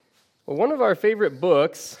Well, one of our favorite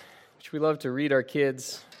books, which we love to read our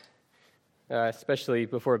kids, especially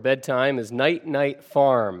before bedtime, is Night Night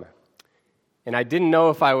Farm. And I didn't know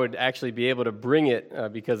if I would actually be able to bring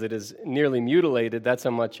it because it is nearly mutilated. That's how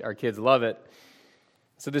much our kids love it.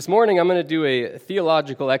 So this morning I'm going to do a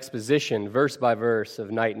theological exposition, verse by verse,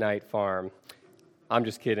 of Night Night Farm. I'm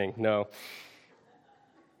just kidding, no.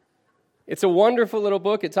 It's a wonderful little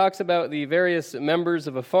book. It talks about the various members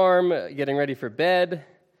of a farm getting ready for bed.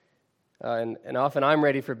 And often I'm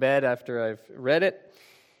ready for bed after I've read it.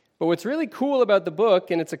 But what's really cool about the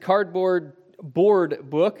book, and it's a cardboard board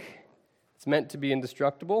book, it's meant to be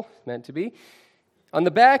indestructible, meant to be. On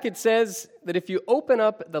the back it says that if you open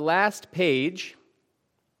up the last page,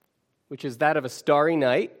 which is that of a starry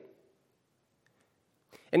night,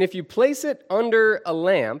 and if you place it under a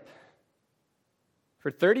lamp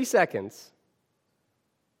for 30 seconds,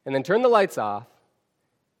 and then turn the lights off,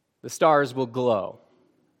 the stars will glow.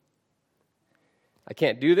 I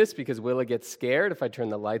can't do this because Willa gets scared if I turn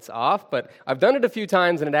the lights off, but I've done it a few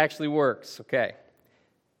times and it actually works. Okay.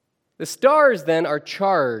 The stars then are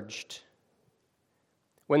charged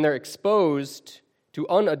when they're exposed to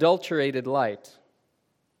unadulterated light.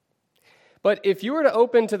 But if you were to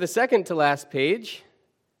open to the second to last page,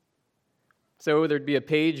 so there'd be a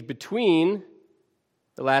page between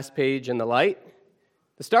the last page and the light,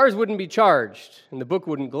 the stars wouldn't be charged and the book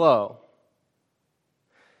wouldn't glow.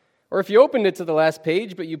 Or if you opened it to the last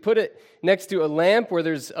page, but you put it next to a lamp where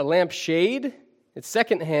there's a lamp shade, it's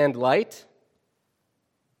secondhand light,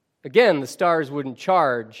 again, the stars wouldn't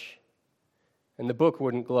charge and the book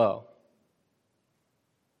wouldn't glow.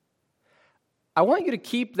 I want you to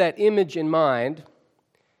keep that image in mind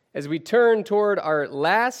as we turn toward our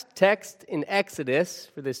last text in Exodus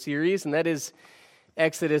for this series, and that is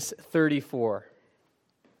Exodus 34.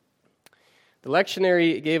 The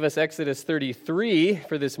lectionary gave us Exodus 33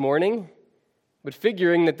 for this morning, but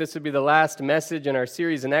figuring that this would be the last message in our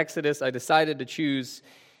series in Exodus, I decided to choose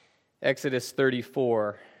Exodus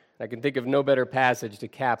 34. I can think of no better passage to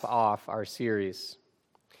cap off our series.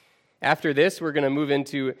 After this, we're going to move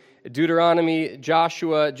into Deuteronomy,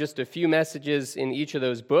 Joshua, just a few messages in each of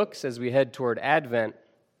those books as we head toward Advent.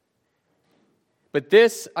 But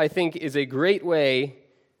this, I think, is a great way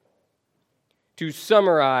to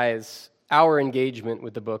summarize our engagement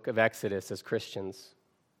with the book of Exodus as Christians.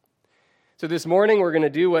 So this morning we're going to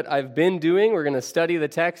do what I've been doing. We're going to study the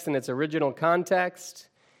text in its original context.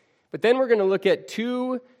 But then we're going to look at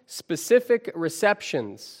two specific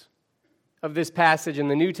receptions of this passage in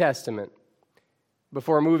the New Testament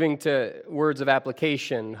before moving to words of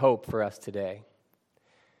application, hope for us today.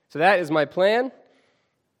 So that is my plan,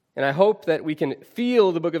 and I hope that we can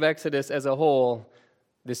feel the book of Exodus as a whole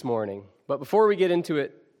this morning. But before we get into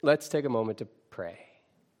it, let's take a moment to pray.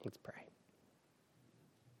 Let's pray.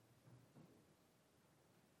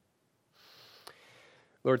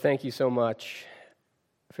 Lord, thank you so much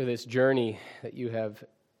for this journey that you have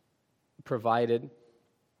provided,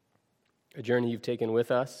 a journey you've taken with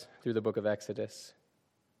us through the book of Exodus.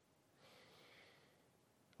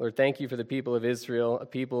 Lord, thank you for the people of Israel, a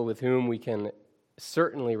people with whom we can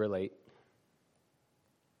certainly relate.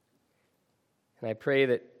 And I pray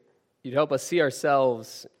that you'd help us see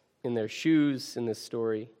ourselves in their shoes in this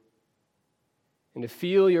story and to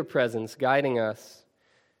feel your presence guiding us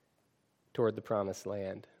toward the promised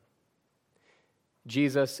land.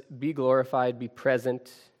 Jesus, be glorified, be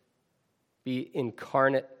present, be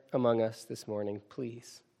incarnate among us this morning,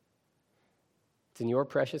 please. It's in your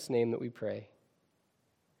precious name that we pray.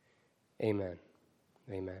 Amen.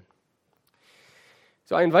 Amen.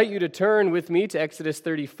 So I invite you to turn with me to Exodus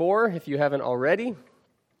 34 if you haven't already.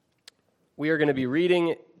 We are going to be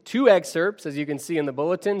reading two excerpts, as you can see in the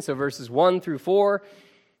bulletin, so verses 1 through 4,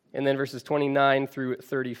 and then verses 29 through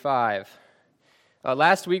 35.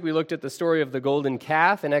 Last week, we looked at the story of the golden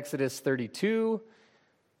calf in Exodus 32,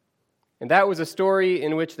 and that was a story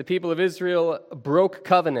in which the people of Israel broke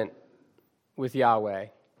covenant with Yahweh.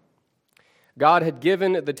 God had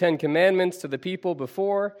given the Ten Commandments to the people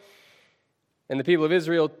before, and the people of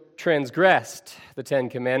Israel transgressed the Ten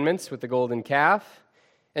Commandments with the golden calf.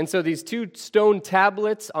 And so these two stone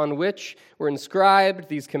tablets on which were inscribed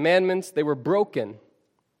these commandments, they were broken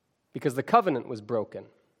because the covenant was broken.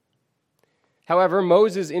 However,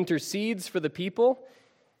 Moses intercedes for the people,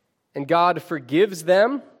 and God forgives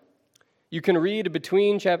them. You can read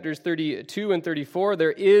between chapters 32 and 34,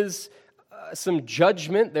 there is some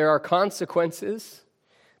judgment, there are consequences,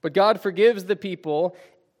 but God forgives the people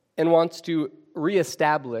and wants to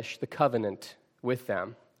reestablish the covenant with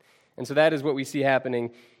them. And so that is what we see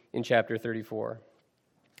happening in chapter 34.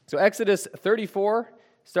 So Exodus 34,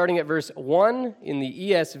 starting at verse 1 in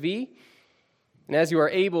the ESV. And as you are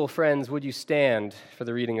able, friends, would you stand for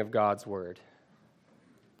the reading of God's word?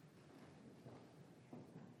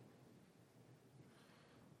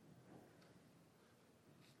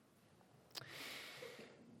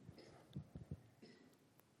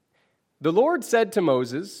 The Lord said to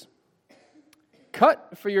Moses,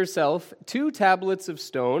 "Cut for yourself 2 tablets of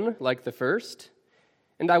stone like the first,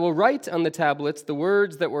 and I will write on the tablets the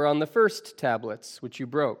words that were on the first tablets, which you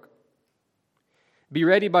broke. Be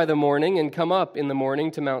ready by the morning and come up in the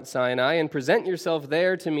morning to Mount Sinai and present yourself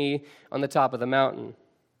there to me on the top of the mountain.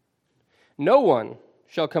 No one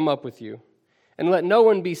shall come up with you, and let no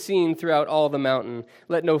one be seen throughout all the mountain.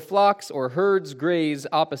 Let no flocks or herds graze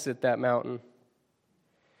opposite that mountain."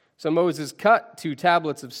 So Moses cut 2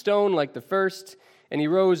 tablets of stone like the first, and he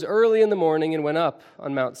rose early in the morning and went up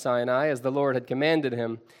on Mount Sinai, as the Lord had commanded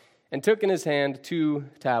him, and took in his hand 2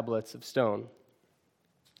 tablets of stone.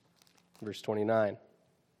 Verse 29.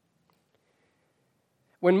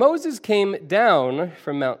 When Moses came down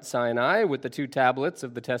from Mount Sinai with the 2 tablets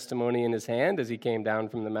of the testimony in his hand as he came down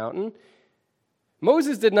from the mountain,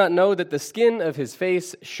 Moses did not know that the skin of his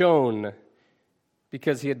face shone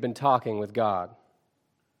because he had been talking with God.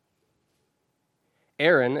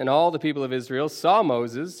 Aaron and all the people of Israel saw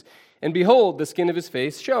Moses, and behold, the skin of his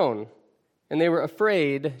face shone, and they were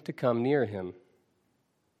afraid to come near him.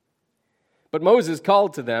 But Moses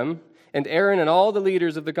called to them, and Aaron and all the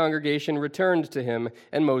leaders of the congregation returned to him,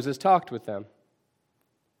 and Moses talked with them.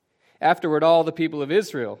 Afterward, all the people of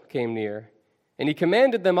Israel came near, and he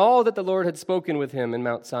commanded them all that the Lord had spoken with him in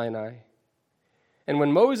Mount Sinai. And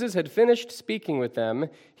when Moses had finished speaking with them,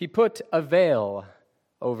 he put a veil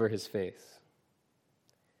over his face.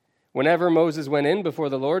 Whenever Moses went in before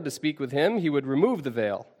the Lord to speak with him, he would remove the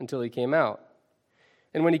veil until he came out.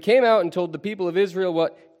 And when he came out and told the people of Israel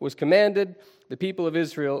what was commanded, the people of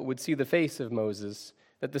Israel would see the face of Moses,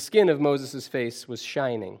 that the skin of Moses' face was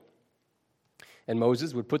shining. And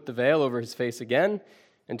Moses would put the veil over his face again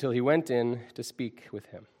until he went in to speak with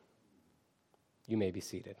him. You may be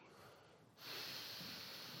seated.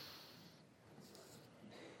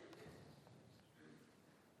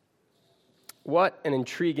 What an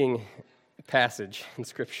intriguing passage in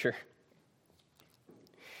Scripture.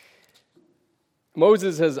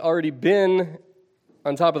 Moses has already been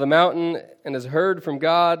on top of the mountain and has heard from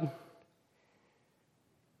God.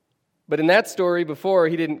 But in that story before,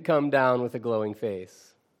 he didn't come down with a glowing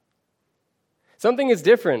face. Something is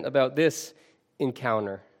different about this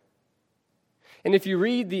encounter. And if you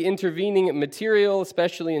read the intervening material,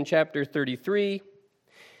 especially in chapter 33,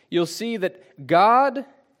 you'll see that God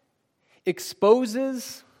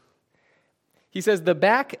exposes, he says, the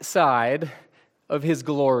backside of his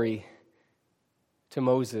glory to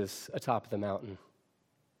Moses atop the mountain.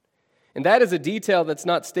 And that is a detail that's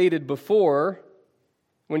not stated before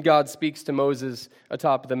when God speaks to Moses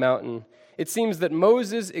atop the mountain. It seems that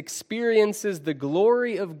Moses experiences the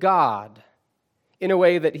glory of God in a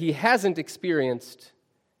way that he hasn't experienced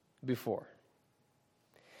before.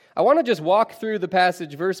 I want to just walk through the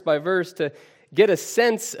passage verse by verse to get a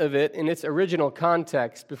sense of it in its original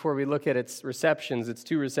context before we look at its receptions, its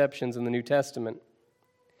 2 receptions in the New Testament.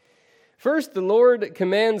 First, the Lord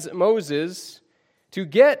commands Moses to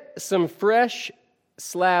get some fresh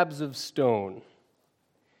slabs of stone.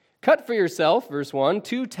 Cut for yourself, verse 1,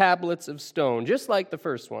 2 tablets of stone, just like the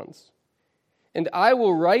first ones. And I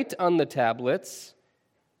will write on the tablets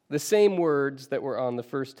the same words that were on the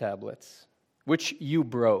first tablets, which you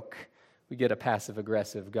broke. We get a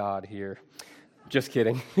passive-aggressive God here. Just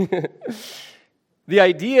kidding. The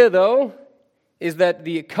idea, though, is that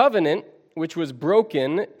the covenant, which was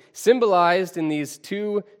broken, symbolized in these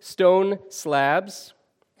 2 stone slabs,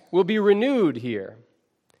 will be renewed here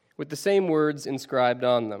with the same words inscribed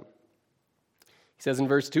on them. He says in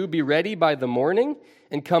verse 2, "Be ready by the morning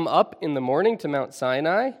and come up in the morning to Mount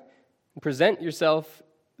Sinai and present yourself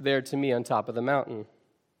there to me on top of the mountain."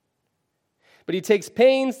 But he takes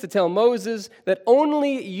pains to tell Moses that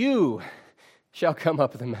only you shall come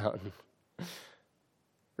up the mountain.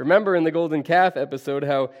 Remember in the golden calf episode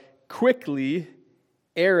how quickly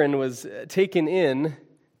Aaron was taken in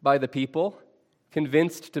by the people,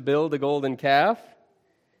 convinced to build a golden calf?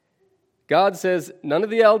 God says, none of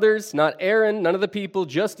the elders, not Aaron, none of the people,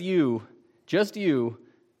 just you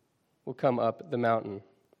will come up the mountain.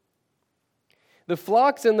 The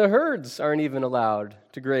flocks and the herds aren't even allowed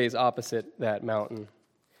to graze opposite that mountain.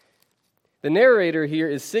 The narrator here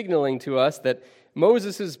is signaling to us that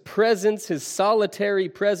Moses' presence, his solitary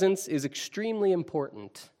presence, is extremely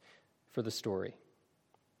important for the story.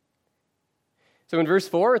 So in verse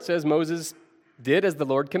 4, it says Moses did as the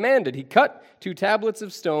Lord commanded. He cut 2 tablets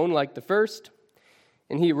of stone like the first,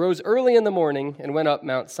 and he rose early in the morning and went up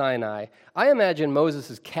Mount Sinai. I imagine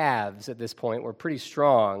Moses' calves at this point were pretty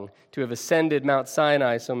strong to have ascended Mount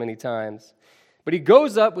Sinai so many times. But he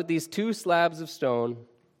goes up with these 2 slabs of stone,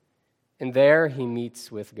 and there he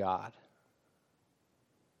meets with God.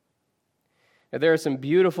 Now, there are some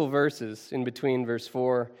beautiful verses in between verse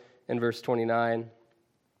 4 and verse 29.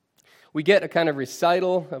 We get a kind of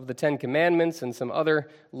recital of the 10 Commandments and some other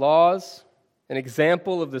laws, an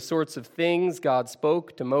example of the sorts of things God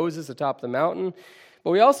spoke to Moses atop the mountain.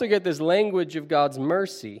 But we also get this language of God's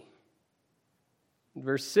mercy. In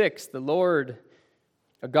verse 6, the Lord,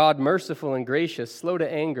 a God merciful and gracious, slow to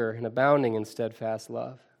anger and abounding in steadfast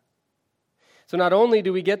love. So not only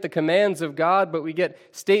do we get the commands of God, but we get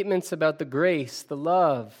statements about the grace, the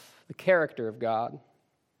love, the character of God.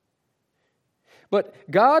 But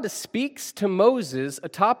God speaks to Moses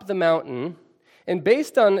atop the mountain, and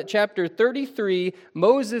based on chapter 33,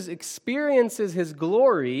 Moses experiences his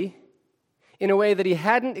glory in a way that he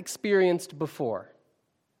hadn't experienced before.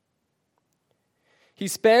 He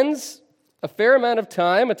spends a fair amount of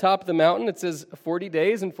time atop the mountain. It says 40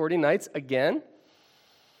 days and 40 nights again.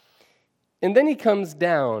 And then he comes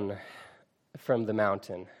down from the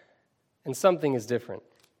mountain, and something is different.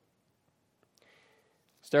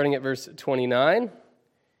 Starting at verse 29, it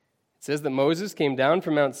says that Moses came down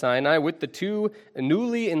from Mount Sinai with the 2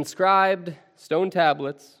 newly inscribed stone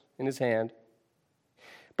tablets in his hand.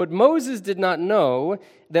 But Moses did not know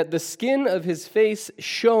that the skin of his face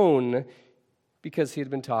shone because he had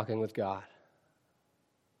been talking with God.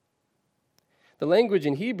 The language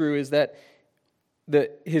in Hebrew is that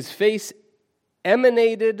his face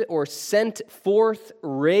emanated or sent forth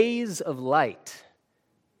rays of light,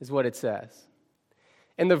 is what it says.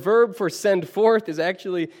 And the verb for send forth is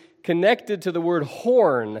actually connected to the word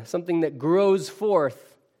horn, something that grows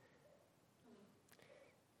forth.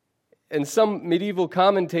 And some medieval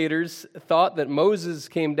commentators thought that Moses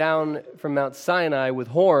came down from Mount Sinai with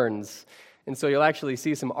horns. And so you'll actually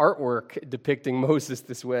see some artwork depicting Moses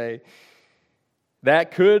this way.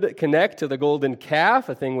 That could connect to the golden calf,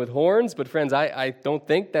 a thing with horns. But friends, I don't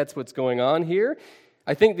think that's what's going on here.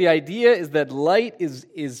 I think the idea is that light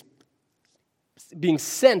is being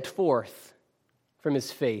sent forth from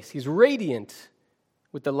his face. He's radiant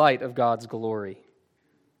with the light of God's glory.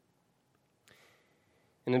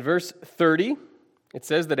 And in verse 30, it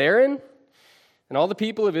says that Aaron and all the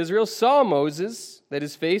people of Israel saw Moses, that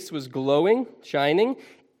his face was glowing, shining,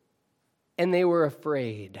 and they were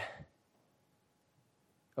afraid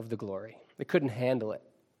of the glory. They couldn't handle it.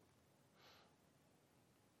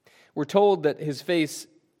 We're told that his face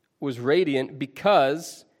was radiant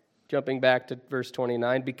because, jumping back to verse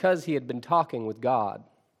 29, because he had been talking with God.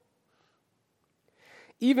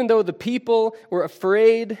 Even though the people were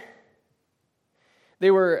afraid,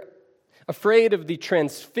 they were afraid of the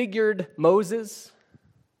transfigured Moses.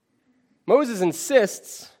 Moses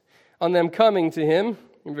insists on them coming to him,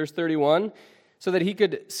 in verse 31, so that he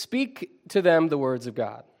could speak to them the words of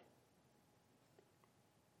God.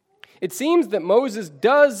 It seems that Moses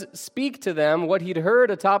does speak to them what he'd heard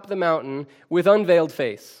atop the mountain with unveiled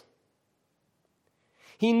face.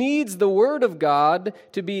 He needs the word of God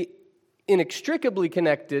to be inextricably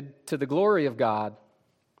connected to the glory of God.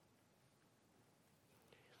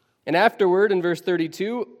 And afterward, in verse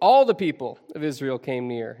 32, all the people of Israel came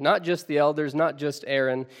near, not just the elders, not just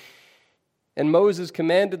Aaron. And Moses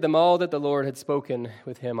commanded them all that the Lord had spoken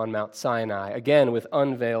with him on Mount Sinai, again with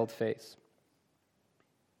unveiled face.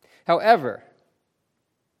 However,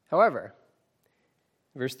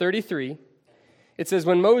 verse 33, it says,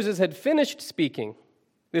 when Moses had finished speaking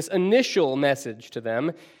this initial message to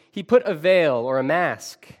them, he put a veil or a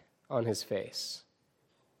mask on his face.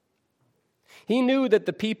 He knew that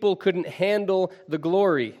the people couldn't handle the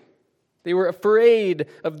glory. They were afraid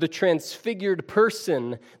of the transfigured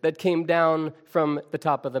person that came down from the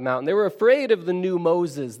top of the mountain. They were afraid of the new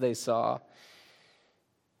Moses they saw.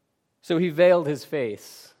 So he veiled his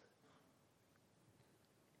face.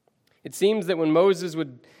 It seems that when Moses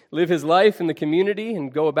would live his life in the community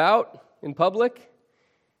and go about in public,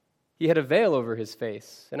 he had a veil over his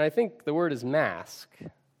face. And I think the word is mask.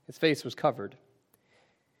 His face was covered.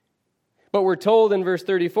 But we're told in verse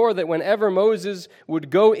 34 that whenever Moses would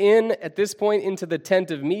go in at this point into the tent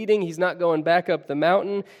of meeting, he's not going back up the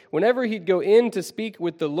mountain. Whenever he'd go in to speak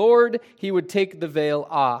with the Lord, he would take the veil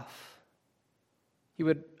off. He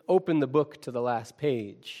would open the book to the last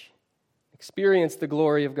page, experience the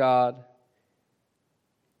glory of God.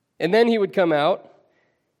 And then he would come out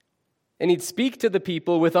and he'd speak to the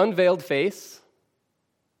people with unveiled face.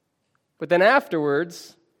 But then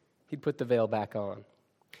afterwards, he'd put the veil back on.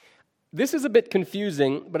 This is a bit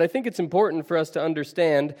confusing, but I think it's important for us to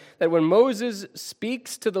understand that when Moses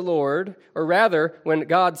speaks to the Lord, or rather, when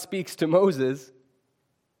God speaks to Moses,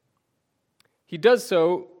 he does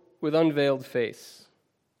so with unveiled face.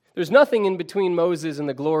 There's nothing in between Moses and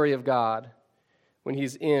the glory of God when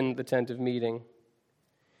he's in the tent of meeting.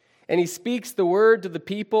 And he speaks the word to the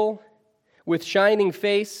people with shining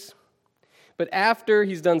face, but after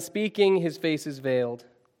he's done speaking, his face is veiled.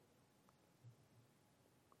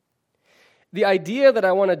 The idea that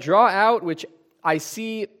I want to draw out, which I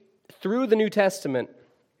see through the New Testament,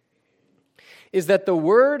 is that the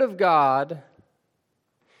Word of God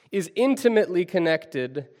is intimately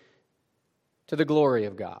connected to the glory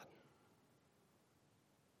of God.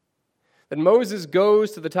 That Moses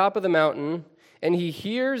goes to the top of the mountain and he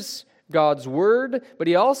hears God's Word, but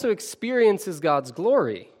he also experiences God's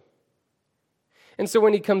glory. And so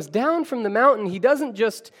when he comes down from the mountain, he doesn't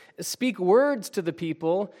just speak words to the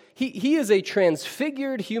people. He is a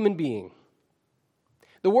transfigured human being.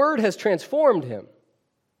 The Word has transformed him.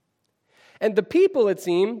 And the people, it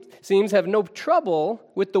seems, have no trouble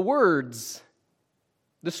with the words,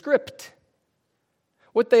 the script.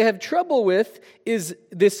 What they have trouble with is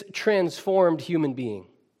this transformed human being.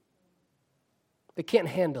 They can't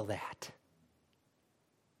handle that.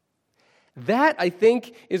 That, I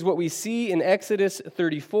think, is what we see in Exodus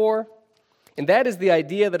 34, and that is the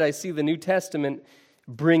idea that I see the New Testament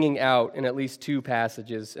bringing out in at least two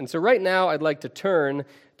passages. And so right now, I'd like to turn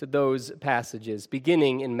to those passages,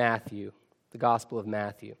 beginning in Matthew, the Gospel of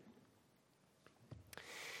Matthew.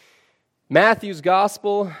 Matthew's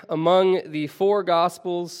Gospel, among the four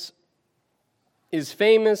Gospels, is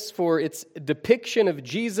famous for its depiction of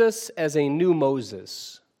Jesus as a new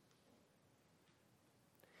Moses.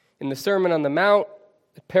 In the Sermon on the Mount,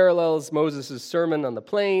 it parallels Moses' sermon on the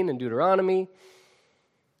plain in Deuteronomy.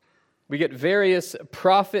 We get various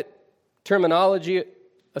prophet terminology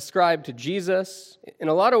ascribed to Jesus. In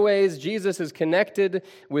a lot of ways, Jesus is connected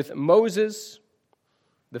with Moses,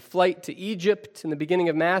 the flight to Egypt in the beginning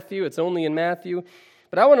of Matthew. It's only in Matthew.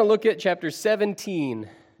 But I want to look at chapter 17,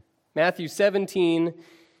 Matthew 17,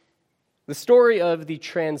 the story of the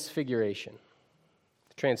Transfiguration.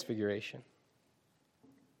 The Transfiguration.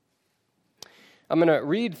 I'm going to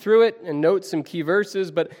read through it and note some key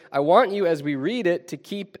verses, but I want you, as we read it, to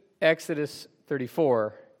keep Exodus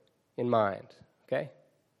 34 in mind, okay?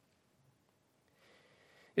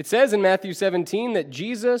 It says in Matthew 17 that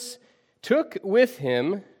Jesus took with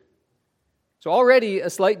him, so already a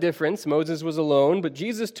slight difference, Moses was alone, but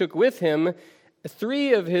Jesus took with him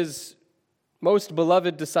three of his most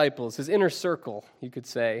beloved disciples, his inner circle, you could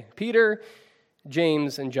say, Peter,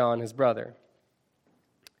 James, and John, his brother.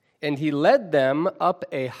 And he led them up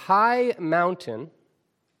a high mountain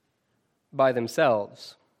by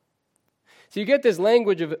themselves. So you get this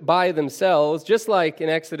language of by themselves, just like in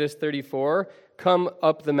Exodus 34, come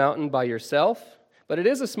up the mountain by yourself, but it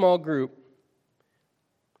is a small group.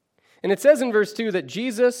 And it says in verse 2 that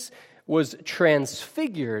Jesus was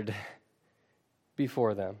transfigured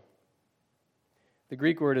before them. The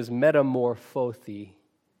Greek word is metamorphothi,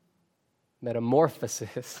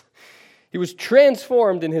 metamorphosis. He was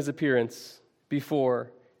transformed in his appearance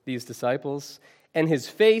before these disciples, and his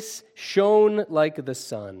face shone like the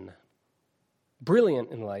sun,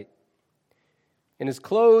 brilliant in light. And his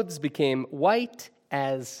clothes became white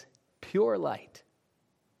as pure light.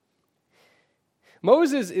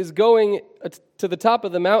 Moses is going to the top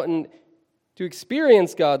of the mountain to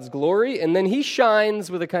experience God's glory, and then he shines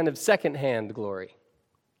with a kind of second-hand glory.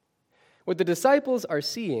 What the disciples are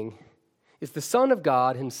seeing is the Son of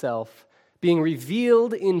God himself being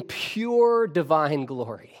revealed in pure divine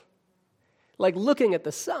glory, like looking at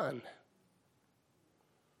the sun.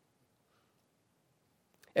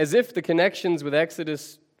 As if the connections with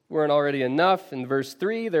Exodus weren't already enough, in verse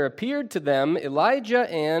 3, there appeared to them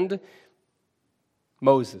Elijah and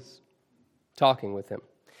Moses, talking with him.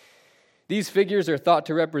 These figures are thought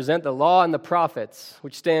to represent the law and the prophets,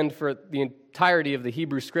 which stand for the entirety of the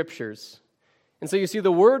Hebrew Scriptures. And so you see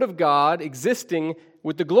the Word of God existing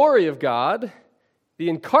with the glory of God, the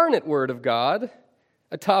incarnate Word of God,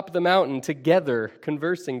 atop the mountain together,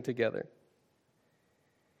 conversing together.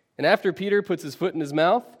 And after Peter puts his foot in his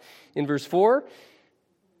mouth, in verse 4,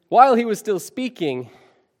 while he was still speaking,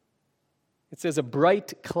 it says a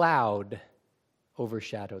bright cloud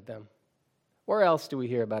overshadowed them. Where else do we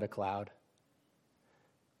hear about a cloud?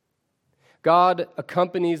 God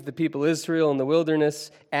accompanies the people of Israel in the wilderness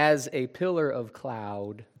as a pillar of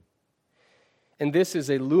cloud. And this is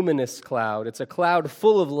a luminous cloud. It's a cloud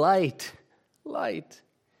full of light. Light.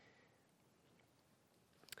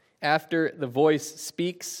 After the voice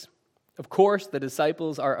speaks, Of course, the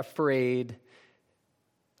disciples are afraid,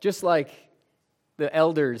 just like the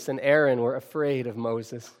elders and Aaron were afraid of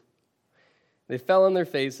Moses. They fell on their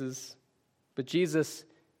faces, but Jesus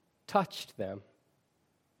touched them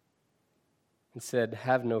and said,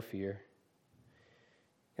 "Have no fear."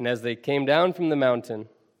 And as they came down from the mountain,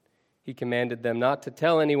 he commanded them not to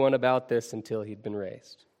tell anyone about this until he'd been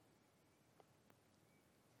raised.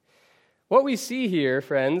 What we see here,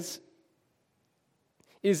 friends,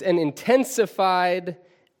 is an intensified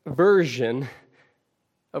version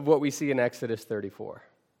of what we see in Exodus 34.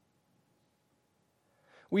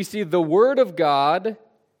 We see the Word of God,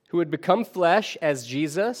 who had become flesh as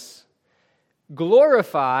Jesus,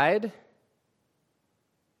 glorified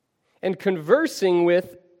and conversing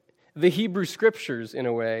with the Hebrew Scriptures in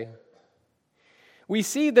a way. We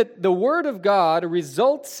see that the Word of God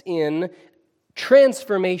results in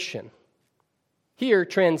transformation. Here,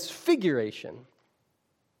 transfiguration.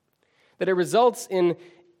 That it results in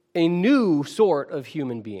a new sort of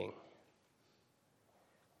human being.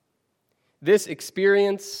 This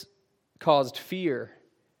experience caused fear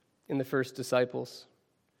in the first disciples,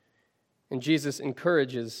 and Jesus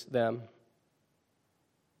encourages them.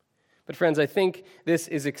 But friends, I think this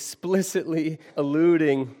is explicitly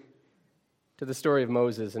alluding to the story of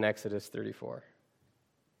Moses in Exodus 34.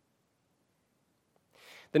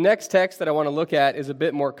 The next text that I want to look at is a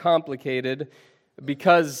bit more complicated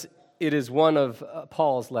because it is one of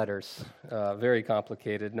Paul's letters. Very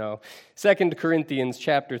complicated, no. 2 Corinthians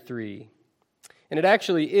chapter 3. And it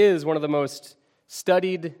actually is one of the most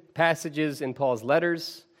studied passages in Paul's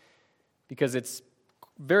letters because it's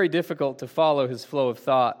very difficult to follow his flow of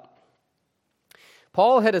thought.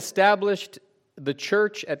 Paul had established the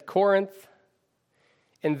church at Corinth,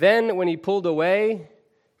 and then when he pulled away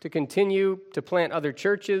to continue to plant other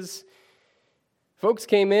churches, folks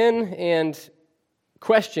came in and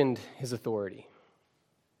questioned his authority.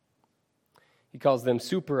 He calls them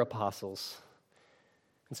super apostles.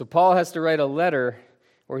 And so Paul has to write a letter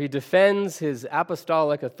where he defends his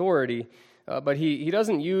apostolic authority, but he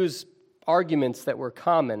doesn't use arguments that were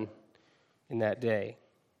common in that day.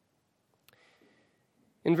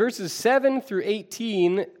 In verses 7 through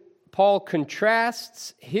 18, Paul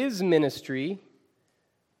contrasts his ministry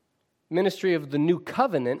of the new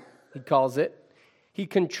covenant, he calls it. He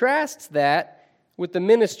contrasts that with the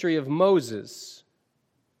ministry of Moses,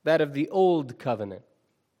 that of the old covenant.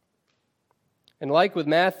 And like with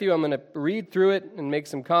Matthew, I'm going to read through it and make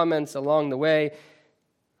some comments along the way,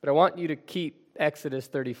 but I want you to keep Exodus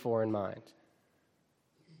 34 in mind.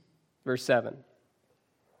 Verse 7.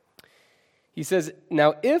 He says,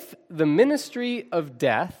 "Now if the ministry of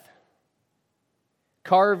death,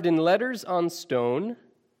 carved in letters on stone,"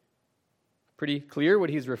 pretty clear what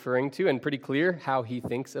he's referring to and pretty clear how he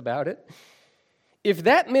thinks about it, "if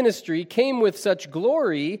that ministry came with such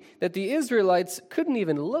glory that the Israelites couldn't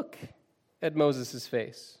even look at Moses'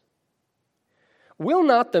 face, will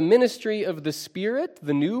not the ministry of the Spirit,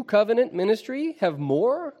 the new covenant ministry, have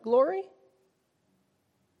more glory?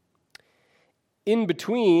 In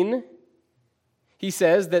between, he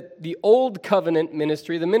says that the old covenant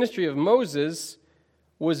ministry, the ministry of Moses,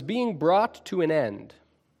 was being brought to an end.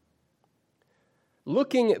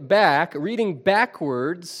 Looking back, reading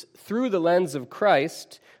backwards through the lens of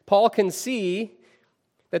Christ, Paul can see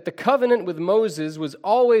that the covenant with Moses was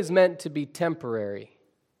always meant to be temporary,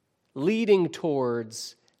 leading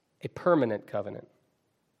towards a permanent covenant.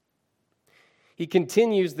 He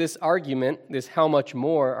continues this argument, this how much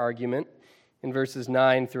more argument, in verses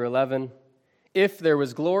 9 through 11. If there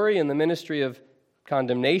was glory in the ministry of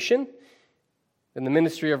condemnation, then the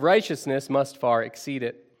ministry of righteousness must far exceed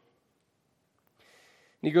it.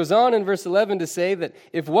 And he goes on in verse 11 to say that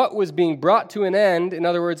if what was being brought to an end, in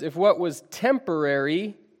other words, if what was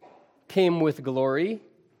temporary came with glory,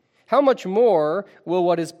 how much more will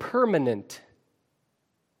what is permanent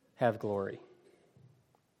have glory?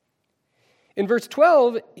 In verse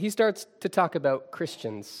 12, he starts to talk about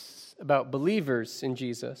Christians, about believers in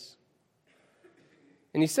Jesus.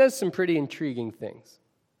 And he says some pretty intriguing things.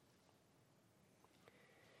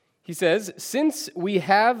 He says, since we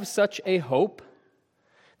have such a hope,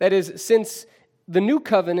 that is, since the new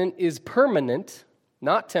covenant is permanent,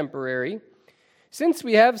 not temporary, since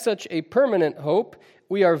we have such a permanent hope,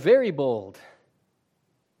 we are very bold,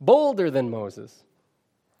 bolder than Moses,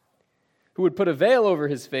 who would put a veil over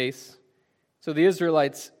his face so the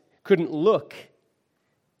Israelites couldn't look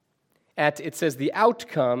at, it says, the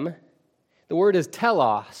outcome. The word is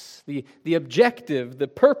telos, the objective, the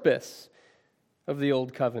purpose of the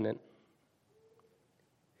old covenant.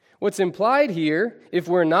 What's implied here, if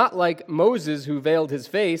we're not like Moses who veiled his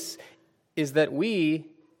face, is that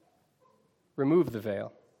we remove the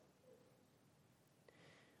veil.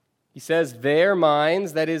 He says their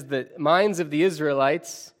minds, that is the minds of the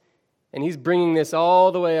Israelites, and he's bringing this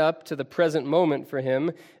all the way up to the present moment for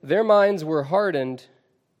him, their minds were hardened.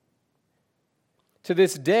 To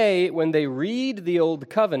this day, when they read the Old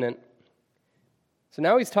Covenant, so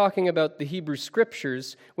now he's talking about the Hebrew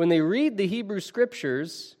Scriptures, when they read the Hebrew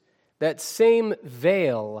Scriptures, that same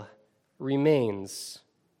veil remains.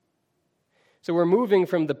 So we're moving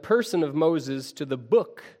from the person of Moses to the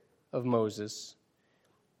book of Moses.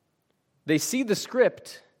 They see the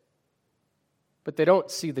script, but they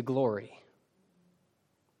don't see the glory.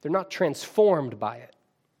 They're not transformed by it.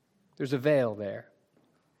 There's a veil there.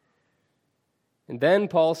 And then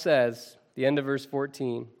Paul says, the end of verse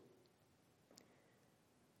 14,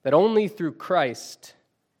 that only through Christ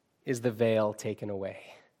is the veil taken away.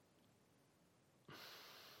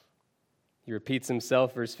 He repeats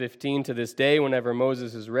himself, verse 15, to this day, whenever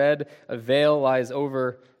Moses is read, a veil lies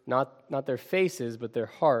over not their faces, but their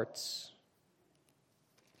hearts.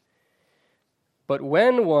 But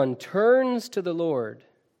when one turns to the Lord,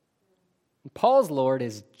 Paul's Lord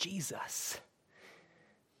is Jesus.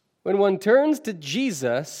 When one turns to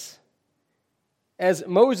Jesus, as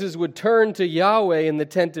Moses would turn to Yahweh in the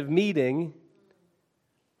tent of meeting,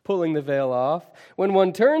 pulling the veil off, when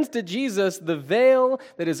one turns to Jesus, the veil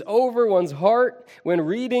that is over one's heart when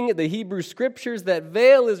reading the Hebrew Scriptures, that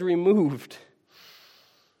veil is removed.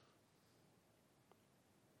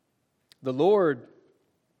 The Lord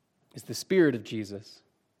is the Spirit of Jesus.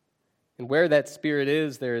 And where that Spirit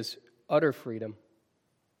is, there is utter freedom.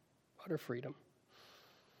 Utter freedom.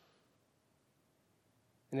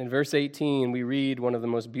 And in verse 18, we read one of the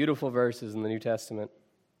most beautiful verses in the New Testament.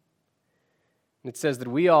 And it says that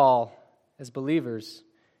we all, as believers,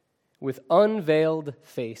 with unveiled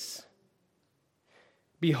face,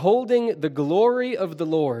 beholding the glory of the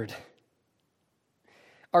Lord,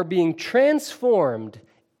 are being transformed.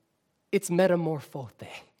 It's metamorphothe.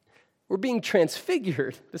 We're being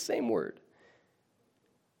transfigured, the same word,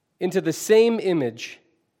 into the same image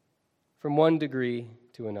from one degree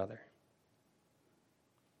to another.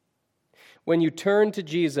 When you turn to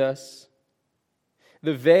Jesus,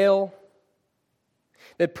 the veil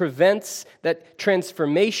that prevents that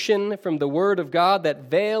transformation from the Word of God, that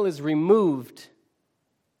veil is removed.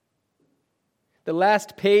 The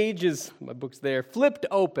last page is, my book's there, flipped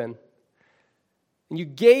open. And you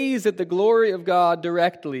gaze at the glory of God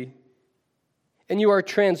directly. And you are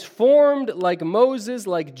transformed like Moses,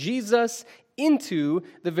 like Jesus, into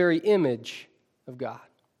the very image of God.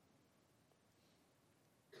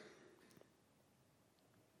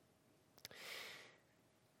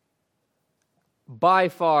 By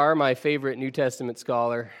far, my favorite New Testament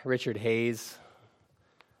scholar, Richard Hayes,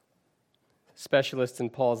 specialist in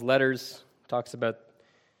Paul's letters, talks about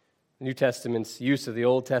the New Testament's use of the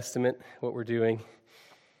Old Testament, what we're doing.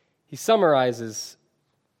 He summarizes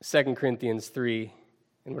 2 Corinthians 3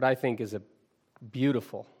 in what I think is a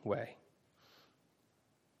beautiful way.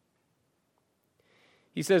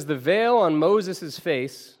 He says, the veil on Moses'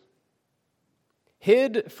 face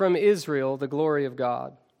hid from Israel the glory of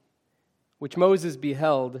God, which Moses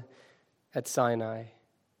beheld at Sinai,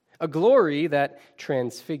 a glory that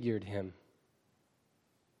transfigured him.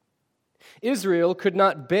 Israel could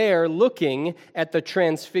not bear looking at the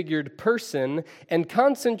transfigured person and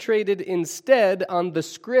concentrated instead on the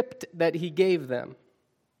script that he gave them.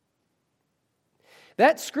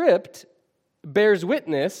 That script bears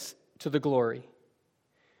witness to the glory,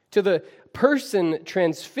 to the person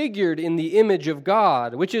transfigured in the image of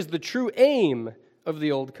God, which is the true aim of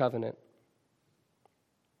the Old Covenant.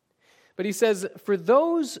 But he says, for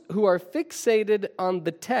those who are fixated on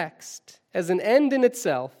the text as an end in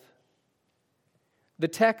itself, the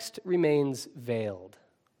text remains veiled.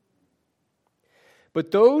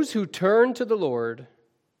 But those who turn to the Lord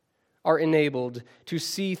are enabled to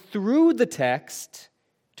see through the text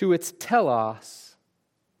to its telos,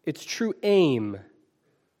 its true aim.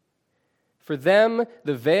 For them,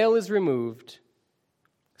 the veil is removed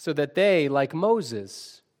so that they, like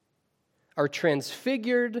Moses, are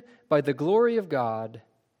transfigured by the glory of God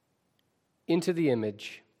into the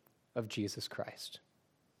image of Jesus Christ.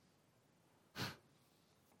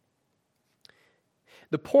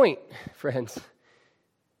 The point, friends,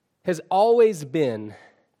 has always been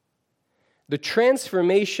the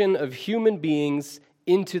transformation of human beings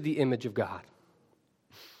into the image of God.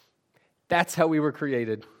 That's how we were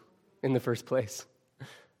created in the first place.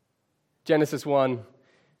 Genesis 1,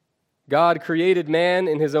 God created man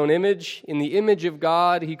in his own image. In the image of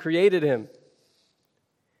God, he created him.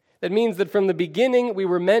 That means that from the beginning, we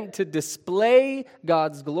were meant to display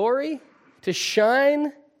God's glory, to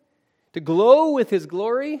shine, to glow with his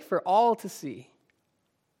glory for all to see.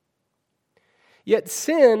 Yet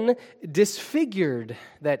sin disfigured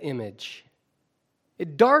that image.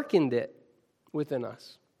 It darkened it within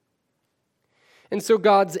us. And so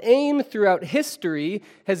God's aim throughout history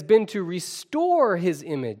has been to restore his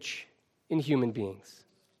image in human beings.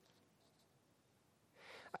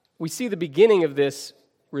 We see the beginning of this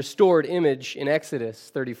restored image in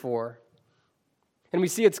Exodus 34. And we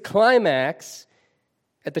see its climax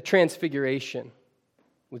at the transfiguration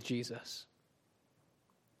with Jesus.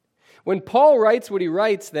 When Paul writes what he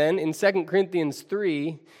writes then in 2 Corinthians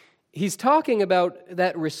 3, he's talking about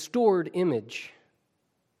that restored image.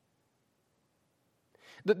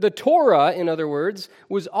 The Torah, in other words,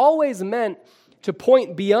 was always meant to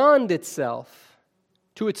point beyond itself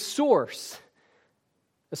to its source,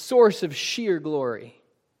 a source of sheer glory.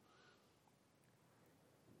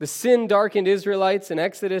 The sin-darkened Israelites in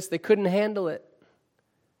Exodus, they couldn't handle it.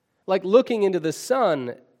 Like looking into the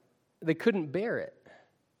sun, they couldn't bear it.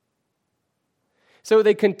 So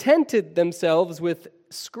they contented themselves with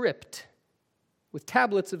script, with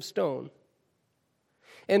tablets of stone,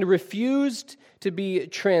 and refused to be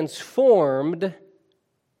transformed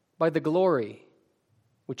by the glory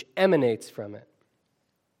which emanates from it.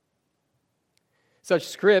 Such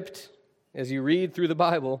script, as you read through the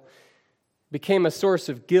Bible, became a source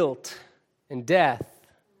of guilt and death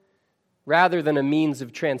rather than a means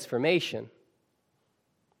of transformation.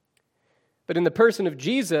 But in the person of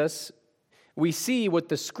Jesus, we see what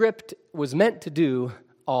the script was meant to do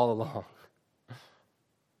all along.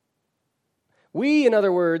 We, in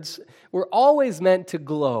other words, were always meant to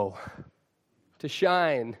glow, to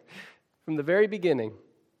shine from the very beginning.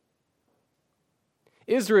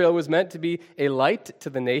 Israel was meant to be a light to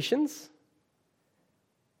the nations.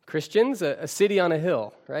 Christians, a city on a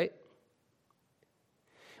hill, right?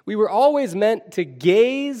 We were always meant to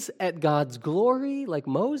gaze at God's glory like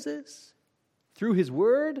Moses through his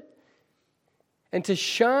word and to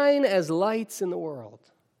shine as lights in the world.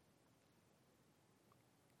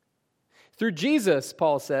 Through Jesus,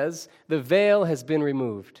 Paul says, the veil has been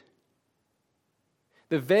removed.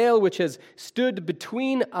 The veil which has stood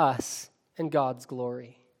between us and God's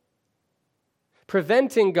glory,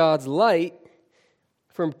 preventing God's light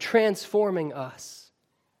from transforming us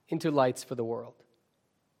into lights for the world.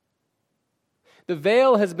 The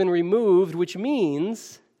veil has been removed, which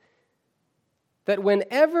means that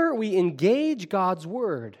whenever we engage God's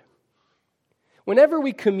word, whenever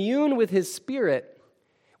we commune with his Spirit,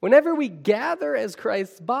 whenever we gather as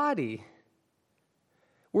Christ's body,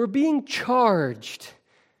 we're being charged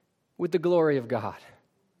with the glory of God.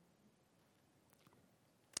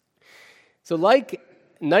 So like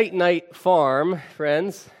Night Farm,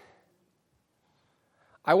 friends,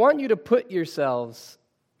 I want you to put yourselves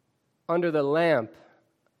under the lamp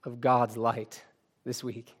of God's light this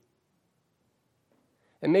week.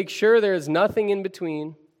 And make sure there is nothing in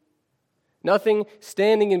between, nothing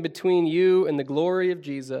standing in between you and the glory of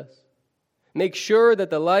Jesus. Make sure that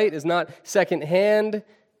the light is not secondhand,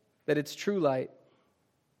 that it's true light.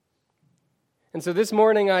 And so this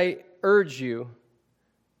morning I encourage you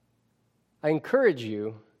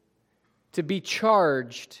to be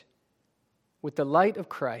charged with the light of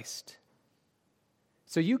Christ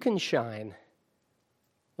so you can shine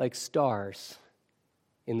like stars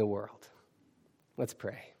in the world. Let's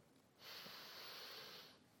pray.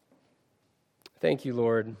 Thank you,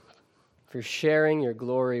 Lord, for sharing your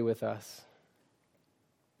glory with us,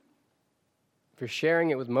 for sharing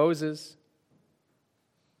it with Moses,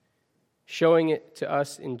 showing it to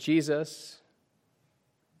us in Jesus,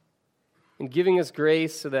 and giving us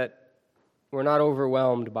grace so that we're not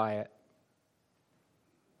overwhelmed by it.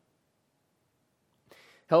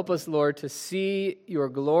 Help us, Lord, to see your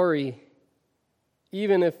glory,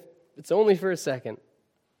 even if it's only for a second,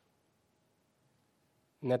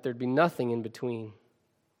 and that there'd be nothing in between.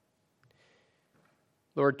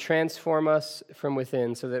 Lord, transform us from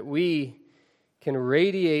within so that we can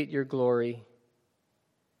radiate your glory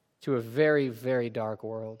to a very, very dark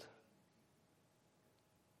world,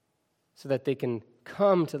 so that they can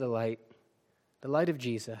come to the light of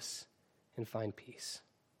Jesus, and find peace.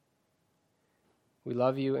 We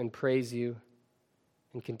love you and praise you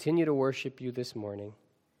and continue to worship you this morning.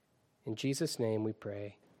 In Jesus' name we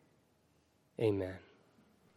pray. Amen.